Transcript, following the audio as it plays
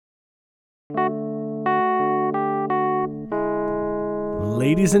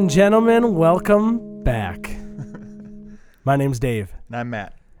Ladies and gentlemen, welcome back. My name's Dave. And I'm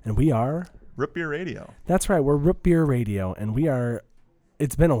Matt. And we are... Root Beer Radio. That's right, we're Root Beer Radio, and we are...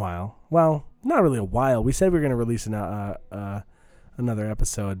 It's been a while. Well, not really a while. We said we were going to release another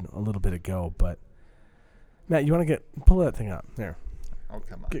episode a little bit ago, but... Matt, you want to pull that thing up. There. Oh,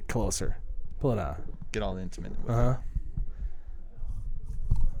 come on. Get closer. Pull it out. Get all intimate with Uh-huh.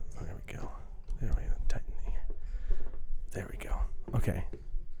 There we go. There we go. Tighten here. There we go. Okay.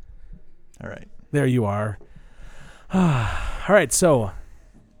 All right. There you are. All right, so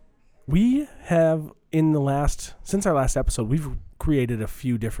we have since our last episode, we've created a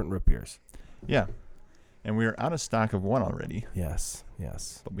few different root beers. Yeah. And we're out of stock of one already. Yes.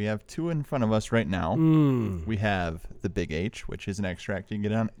 But we have two in front of us right now. We have the Big H, which is an extract you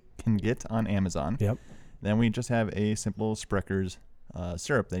can get on Amazon. Yep. Then we just have a simple Sprecher's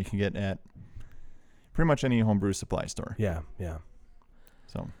syrup that you can get at pretty much any homebrew supply store. Yeah.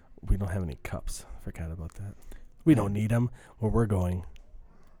 So we don't have any cups. Forgot about that. We don't need them. Where we're going,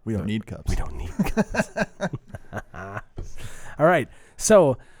 we don't need cups. We don't need cups. All right.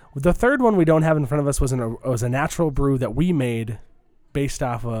 So the third one we don't have in front of us was a natural brew that we made based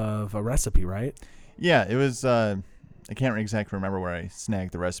off of a recipe, right? Yeah, it was. I can't exactly remember where I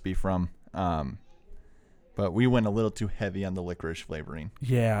snagged the recipe from, but we went a little too heavy on the licorice flavoring.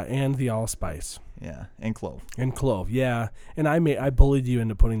 Yeah, and the allspice. Yeah, and clove. Yeah. And I bullied you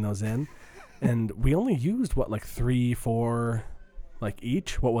into putting those in, and we only used like 3, 4, like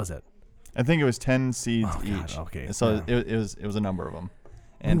each. What was it? I think it was 10 seeds each. Okay. So yeah. it was a number of them,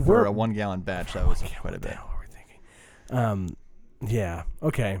 and for a 1 gallon batch, that was quite a bit. What were we thinking? Yeah.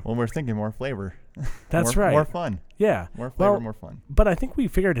 Okay. Well, we're thinking more flavor. That's right. More fun. Yeah. More flavor, more fun. But I think we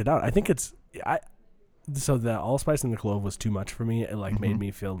figured it out. I think so the allspice and the clove was too much for me. It made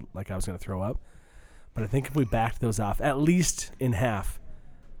me feel like I was going to throw up. But I think if we backed those off at least in half,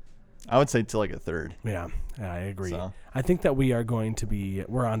 I would say to like a third. Yeah, I agree. So. I think that we're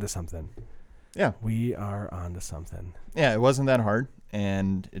onto something. Yeah. We are onto something. Yeah, it wasn't that hard,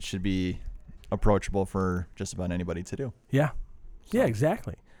 and it should be approachable for just about anybody to do. Yeah. Yeah,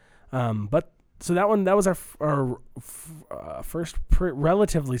 exactly. But so that was our first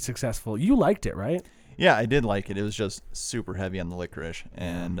relatively successful. You liked it, right? Yeah, I did like it. It was just super heavy on the licorice,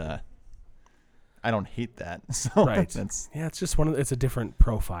 and I don't hate that. So right. It's just it's a different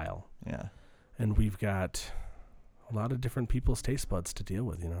profile. Yeah. And we've got a lot of different people's taste buds to deal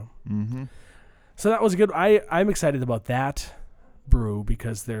with, Mm-hmm. So that was good. I'm excited about that brew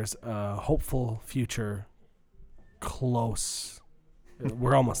because there's a hopeful future close.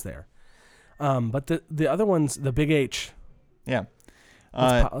 We're almost there. But the other ones, the Big H. Yeah.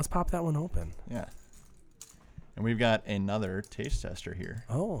 Let's pop that one open. Yeah. And we've got another taste tester here.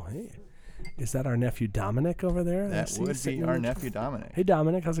 Oh, hey. Is that our nephew Dominic over there? That would be our nephew Dominic. Hey,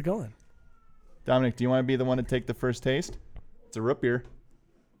 Dominic. How's it going? Dominic, do you want to be the one to take the first taste? It's a root beer.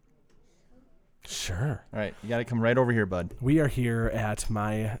 Sure. All right. You got to come right over here, bud. We are here at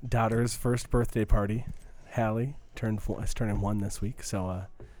my daughter's first birthday party. Hallie is turning 1 this week. So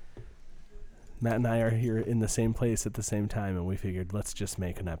Matt and I are here in the same place at the same time, and we figured let's just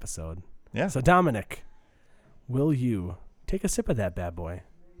make an episode. Yeah. So, Dominic, will you take a sip of that bad boy?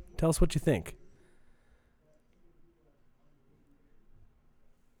 Tell us what you think.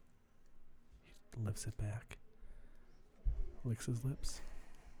 He lifts it back. Licks his lips.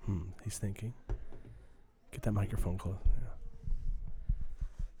 He's thinking. Get that microphone close. Yeah.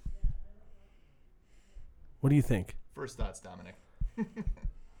 What do you think? First thoughts, Dominic.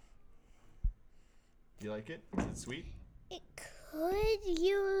 You like it? Is it sweet? It could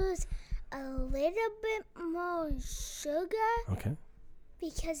use a little bit more sugar. Okay.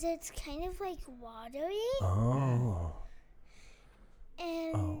 Because it's kind of like watery. Oh.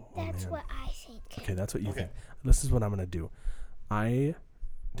 And that's man. what I think. Okay, that's what you think. This is what I'm going to do.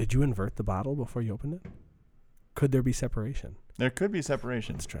 Did you invert the bottle before you opened it? Could there be separation? There could be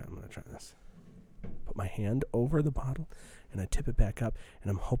separation. Let's try. I'm going to try this. Put my hand over the bottle, and I tip it back up, and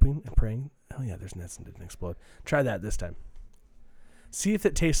I'm hoping and praying. Oh, yeah, there's nets and didn't explode. Try that this time. See if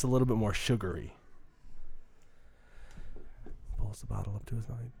it tastes a little bit more sugary. Pulls the bottle up to his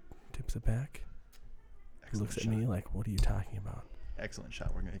mouth, tips it back. He looks at me like, what are you talking about? Excellent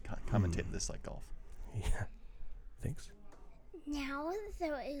shot. We're going to commentate this like golf. Yeah. Thanks. Now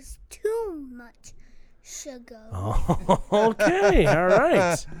there is too much sugar. Oh, okay. All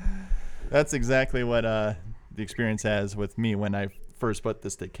right. That's exactly what the experience has with me when I first put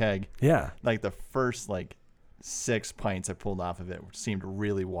this to keg. Yeah. Like the first 6 pints I pulled off of it seemed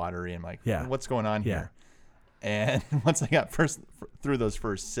really watery. And like, yeah. What's going on here? And once I got through those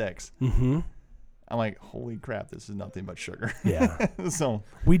first 6, Mm-hmm. I'm like, holy crap, this is nothing but sugar. Yeah. So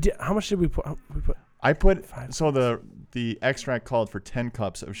We did. How much did we put? We put. I put 5 so the extract called for 10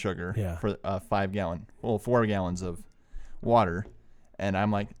 cups of sugar Yeah. for 4 gallons of water, and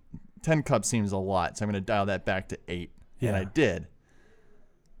I'm like, 10 cups seems a lot, so I'm going to dial that back to 8, and I Yeah. did,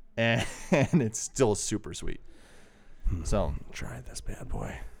 and it's still super sweet. So Try this bad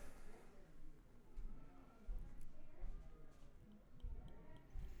boy.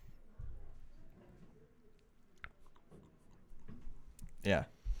 yeah,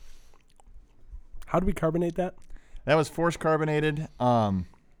 How do we carbonate that? that was force carbonated.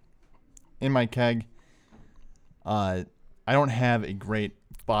 In my keg, I don't have a great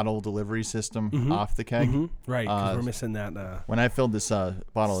bottle delivery system off the keg. Mhm. Right, because Uh, we're missing that. When I filled this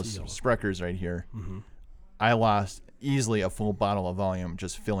bottle Seal. of Spreckers right here, Mm-hmm. I lost easily a full bottle of volume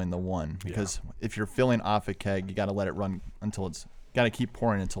just filling the one, because if you're filling off a keg, you got to let it run until got to keep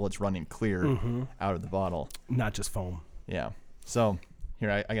pouring until it's running clear Mm-hmm. out of the bottle. Not just foam. Yeah. So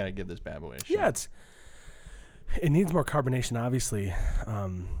here, I got to give this bad boy a shot. Yeah, it needs more carbonation, obviously.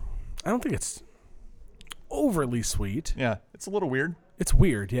 I don't think it's overly sweet. Yeah. It's a little weird. It's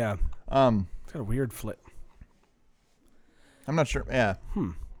weird, yeah. I'm It's got a weird flip. not sure. Yeah.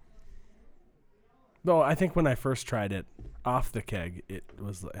 Though I think when I first tried it off the keg, it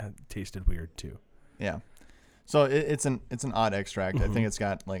tasted weird too. Yeah. So it's an odd extract. I think it's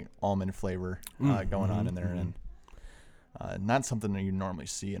got like almond flavor going on in there, and not something that you normally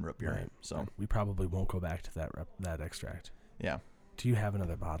see in root beer. Right. So We probably won't go back to that extract. yeah. Do you have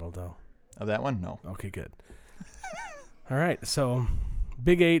another bottle though? Of that one, no. Okay, good. All right, so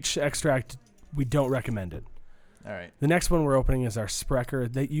Big H extract, we don't recommend it. All right. The next one we're opening is our Sprecher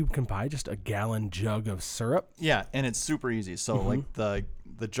that you can buy just a gallon jug of syrup. Yeah, and it's super easy. So like the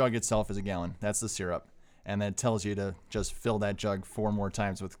jug itself is a gallon. That's the syrup, and then it tells you to just fill that jug 4 more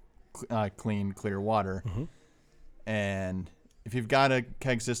times with clean, clear water. And if you've got a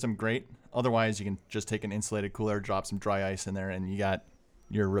keg system, great. Otherwise, you can just take an insulated cooler, drop some dry ice in there, and you got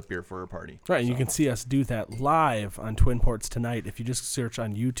your root beer for a party. Right, and you can see us do that live on Twin Ports Tonight. If you just search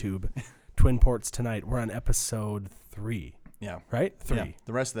on YouTube, Twin Ports Tonight, we're on episode 3, Yeah. right? 3. Yeah.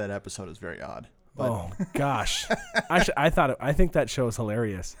 The rest of that episode is very odd. But Oh gosh, I think that show is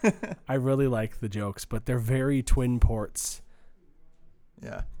hilarious. I really like the jokes, but they're very Twin Ports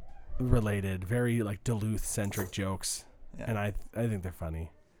yeah. related, very like Duluth centric jokes, Yeah. and I think they're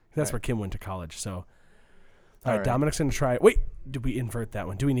funny. That's Right. where Kim went to college. So, all All right, right. Dominic's gonna try. Wait, did we invert that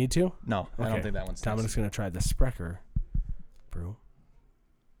one? Do we need to? No, I Okay. don't think that one's Dominic's gonna try the Sprecher brew.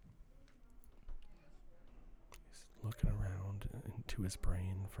 He's looking around into his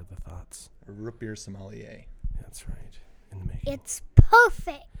brain for the thoughts. a root beer sommelier. That's right. In the making. It's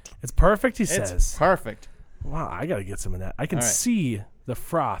perfect. It's perfect, he It's says. perfect. Wow, I gotta get some of that. I can All right. see the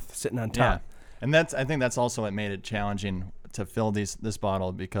froth sitting on Yeah. top. And I think that's also what made it challenging to fill this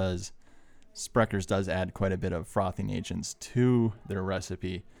bottle, because Spreckers does add quite a bit of frothing agents to their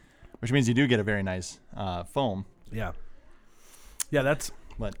recipe, which means you do get a very nice foam. Yeah. Yeah,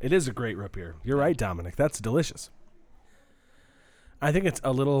 But it is a great root beer. You're right, Dominic. That's delicious. I think it's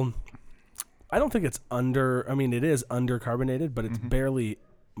a little. I don't think it's it is undercarbonated, but it's barely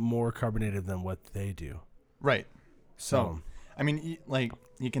more carbonated than what they do. right. So, I mean,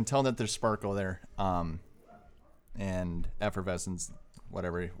 you can tell that there's sparkle there, and effervescence,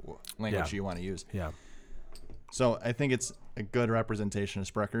 whatever language Yeah. you want to use. yeah. So I think it's a good representation of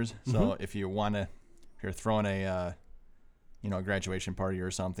Spreckers. So if you're throwing a graduation party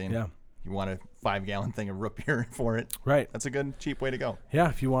or something, Yeah. you want a 5-gallon thing of root beer for it. Right. That's a good, cheap way to go. Yeah,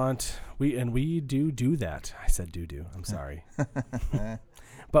 if you want, we do that. I said do. I'm sorry.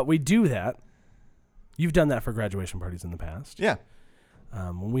 But we do that. You've done that for graduation parties in the past. Yeah.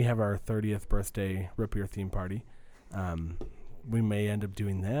 When we have our 30th birthday root beer theme party, we may end up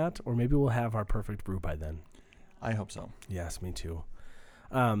doing that, or maybe we'll have our perfect brew by then. I hope so. Yes, me too.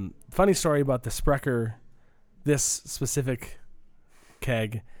 Funny story about the Sprecher, this specific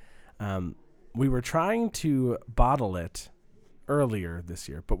keg. We were trying to bottle it earlier this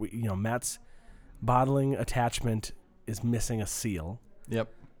year, but Matt's bottling attachment is missing a seal, Yep.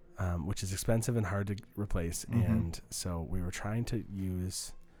 which is expensive and hard to replace. And so we were trying to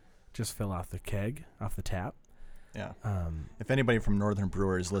just fill off the keg, off the tap. Yeah. If anybody from Northern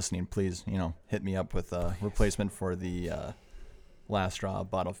Brewer is listening, please, hit me up with a replacement for the last straw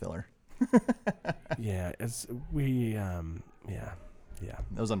bottle filler. Yeah,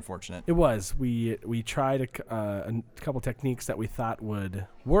 That was unfortunate. it was. We tried a couple techniques that we thought would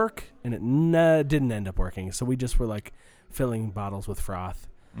work, and it didn't end up working. So we just were like filling bottles with froth.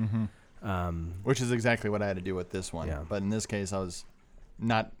 Mm-hmm. Which is exactly what I had to do with this one. Yeah. But in this case, I was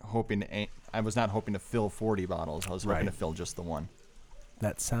not hoping to fill 40 bottles. I was hoping Right. to fill just the one.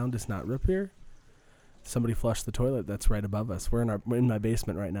 That sound is not root beer. Somebody flushed the toilet that's right above us. We're in my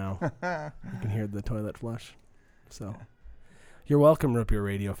basement right now. You can hear the toilet flush. So, you're welcome, Root Beer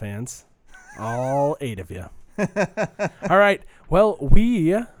Radio fans. All 8 of you. All right. Well,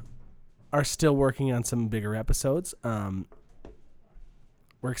 we are still working on some bigger episodes. We're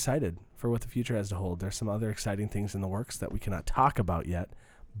excited for what the future has to hold. There's some other exciting things in the works that we cannot talk about yet.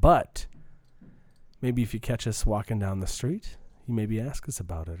 But maybe if you catch us walking down the street, you maybe ask us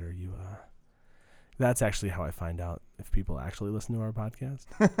about it, or you... That's actually how I find out if people actually listen to our podcast.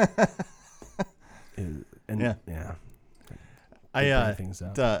 Yeah. I things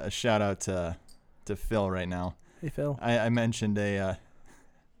up. a shout out to Phil right now. Hey, Phil. I mentioned an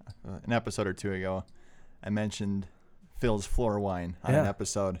episode or two ago. I mentioned Phil's floor wine on an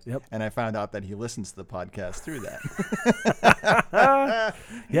episode. Yep. And I found out that he listens to the podcast through that.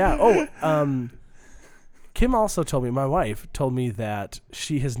 Yeah. Oh, Kim also told me, my wife told me that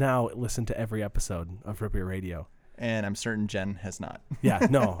she has now listened to every episode of Root Beer Radio. And I'm certain Jen has not. Yeah,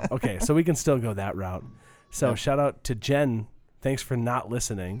 no. Okay, so we can still go that route. So shout out to Jen. Thanks for not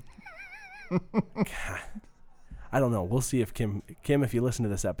listening. God. I don't know. We'll see if Kim, if you listen to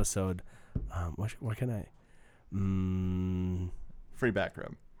this episode, what can I? Free back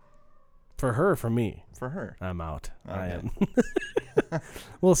rub. For her, for me. For her. I'm out. Okay. I am.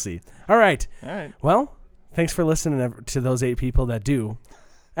 We'll see. All right. All right. Well, thanks for listening to those 8 people that do.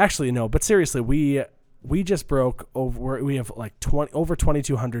 Actually, no, but seriously, we just broke over. We have like over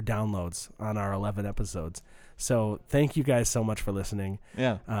 2,200 downloads on our 11 episodes. So thank you guys so much for listening.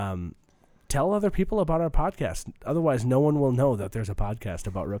 Yeah. Tell other people about our podcast. Otherwise, no one will know that there's a podcast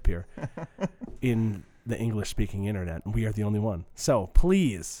about root beer in the English-speaking internet. We are the only one. So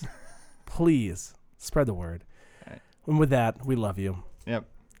please spread the word. All right. And with that, we love you. Yep.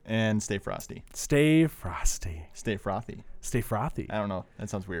 And stay frosty. Stay frosty. Stay frothy. Stay frothy. I don't know. That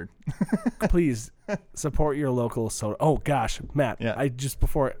sounds weird. Please support your local soda. Oh gosh, Matt. Yeah.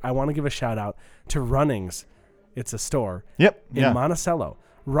 I want to give a shout out to Runnings. It's a store. Yep. In Monticello.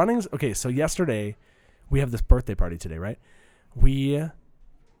 Runnings. Okay, so yesterday we have this birthday party today, right? We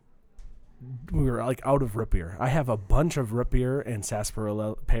were like out of root beer. I have a bunch of root beer and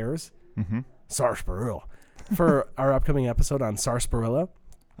sarsaparilla pears. Mm-hmm. Sarsaparilla for our upcoming episode on sarsaparilla.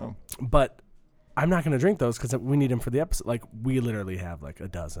 Oh. But I'm not going to drink those because we need them for the episode. Like, we literally have like a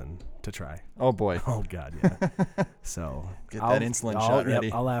dozen to try. Oh, boy. Oh, God, yeah. So Get that insulin shot ready.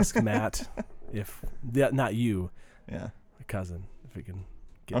 Yep, I'll ask Matt if, not you, Yeah. a cousin, if we can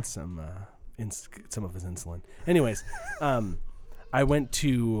get some of his insulin. Anyways, I went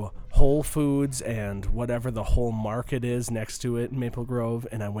to Whole Foods and whatever the whole market is next to it in Maple Grove,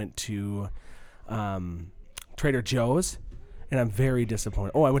 and I went to Trader Joe's. And I'm very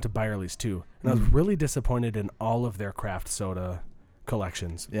disappointed. Oh, I went to Byerly's too. And I was really disappointed in all of their craft soda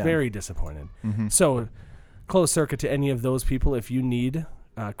collections. Yeah. Very disappointed. Mm-hmm. So, closed circuit to any of those people. If you need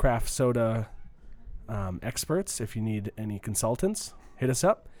craft soda experts, if you need any consultants, hit us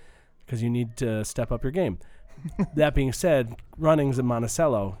up because you need to step up your game. That being said, Runnings in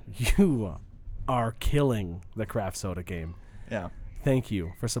Monticello, you are killing the craft soda game. Yeah. Thank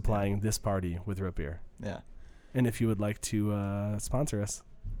you for supplying this party with root beer. Yeah. And if you would like to sponsor us,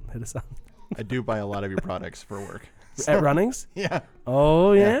 hit us up. I do buy a lot of your products for work. At Runnings? Yeah.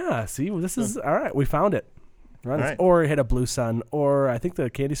 Oh, yeah. See, this is all right. We found it. Runnings. Right. Or hit a Blue Sun. Or I think the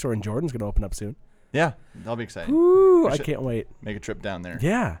candy store in Jordan's going to open up soon. Yeah. That'll be exciting. Ooh, We I should can't wait. Make a trip down there.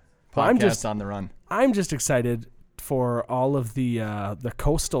 Yeah. Podcast on the run. I'm just excited for all of the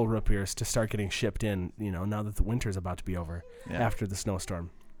coastal root beers to start getting shipped in, now that the winter's about to be over after the snowstorm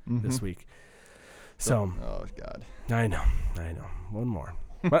this week. So, oh, God. I know. One more.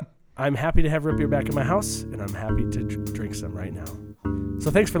 But I'm happy to have root beer back in my house, and I'm happy to drink some right now. So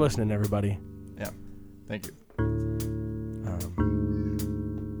thanks for listening, everybody. Yeah. Thank you.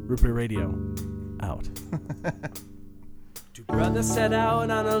 Root Beer Radio, out. Two brothers set out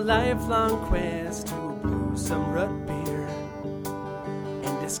on a lifelong quest to brew some root beer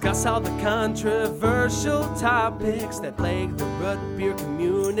and discuss all the controversial topics that plague the root beer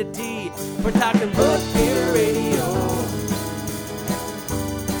community. We're talking Root Beer Radio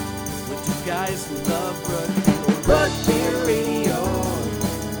with two guys who love root beer. Root Beer Radio,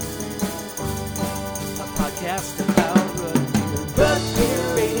 a podcast about root beer. Root Beer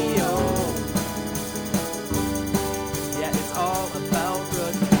Radio, yeah, it's all about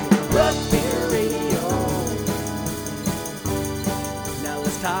root beer. Root Beer Radio, now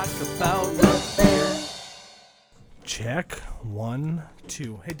let's talk about root beer. Check 1,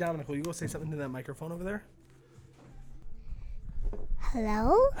 2. Hey, Dominic, will you go say something to that microphone over there?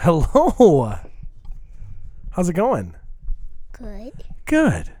 Hello? Hello. How's it going? Good.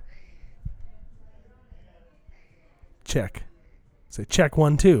 Good. Check. Say check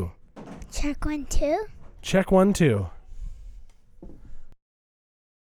 1, 2. Check 1, 2. Check 1, 2.